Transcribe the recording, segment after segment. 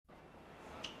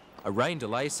A rain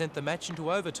delay sent the match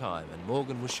into overtime, and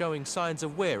Morgan was showing signs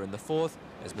of wear in the fourth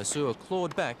as Masur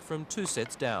clawed back from 2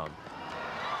 sets down.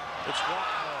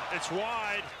 It's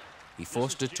wide. He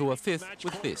forced it to a fifth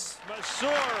with this. Masur,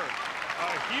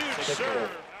 a huge serve.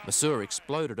 Masur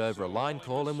exploded over a line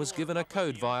call and was given a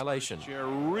code violation. You're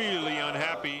really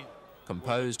unhappy.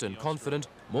 Composed and confident,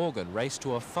 Morgan raced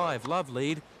to a 5-love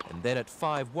lead and then at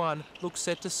 5-1 looked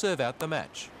set to serve out the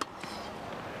match.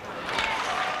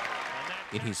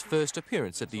 In his first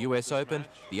appearance at the US Open,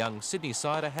 the young Sydney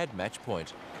sider had match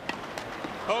point.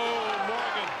 Oh,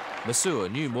 Morgan. Masur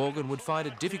knew Morgan would find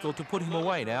it difficult to put him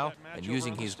away now, and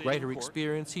using his greater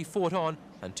experience, he fought on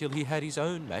until he had his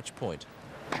own match point.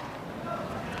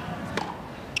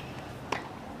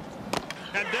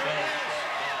 And there it is.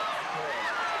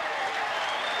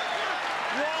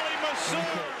 Wally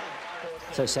Masur.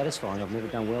 So satisfying. I've never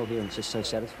done well here, and it's just so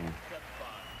satisfying.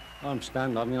 I'm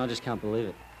stunned. I mean, I just can't believe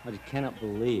it. I just cannot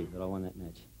believe that I won that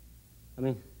match. I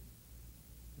mean,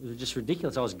 it was just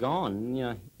ridiculous. I was gone. And, you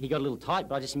know, he got a little tight,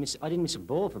 but I didn't miss a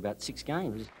ball for about 6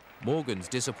 games. Morgan's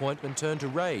disappointment turned to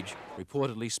rage,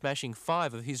 reportedly smashing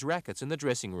 5 of his rackets in the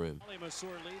dressing room.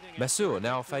 Masur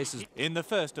now faces... In the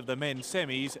first of the men's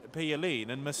semis,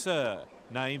 Pialin and Masur,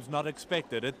 names not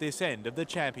expected at this end of the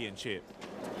championship.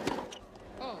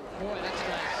 Oh, boy, that's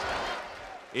nice.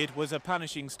 It was a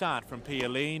punishing start from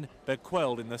Pialin, but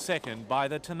quelled in the second by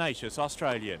the tenacious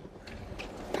Australian.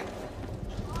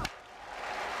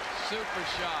 Super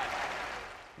shot.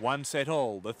 1 set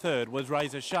all, the third was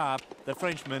razor sharp, the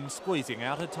Frenchman squeezing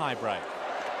out a tiebreak.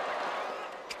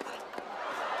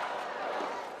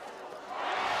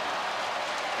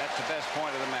 That's the best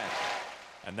point of the match.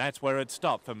 And that's where it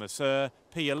stopped for Masur,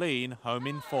 Pialin home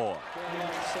in 4.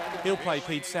 He'll play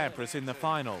Pete Sampras in the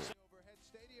final.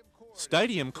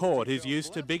 Stadium Court is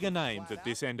used to bigger names at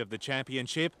this end of the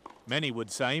championship. Many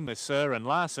would say Masur and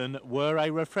Larson were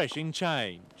a refreshing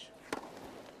change.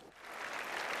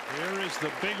 Here is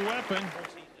the big weapon.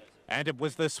 And it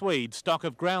was the Swede's stock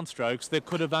of ground strokes that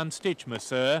could have unstitched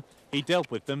Masur. He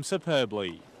dealt with them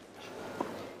superbly.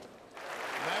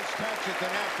 Nice touch at the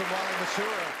net from Wally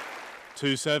Masur.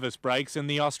 2 service breaks and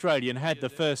the Australian had the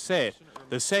first set.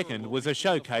 The second was a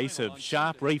showcase of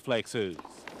sharp reflexes.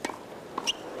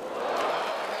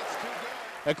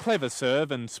 A clever serve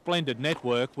and splendid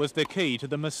network was the key to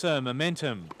the Masur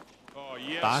momentum. Oh,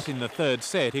 yes. But in the third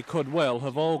set, it could well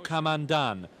have all come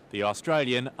undone, the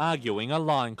Australian arguing a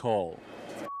line call.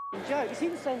 Joe, is he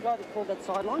the same guy that called that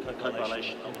sideline? Code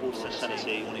violation of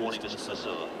Tennessee, warning to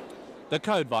Masur. The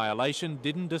code violation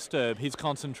didn't disturb his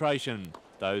concentration.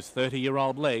 Those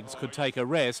 30-year-old legs could take a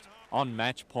rest on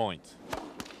match point.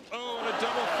 Oh, and a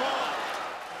double fault.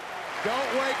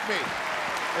 Don't wake me.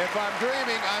 If I'm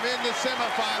dreaming, I'm in the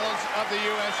semifinals of the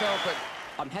US Open.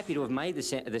 I'm happy to have made the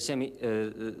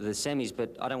semis,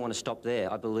 but I don't want to stop there.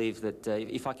 I believe that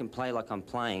if I can play like I'm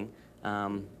playing,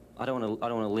 I don't want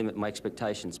to limit my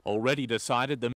expectations. Already decided the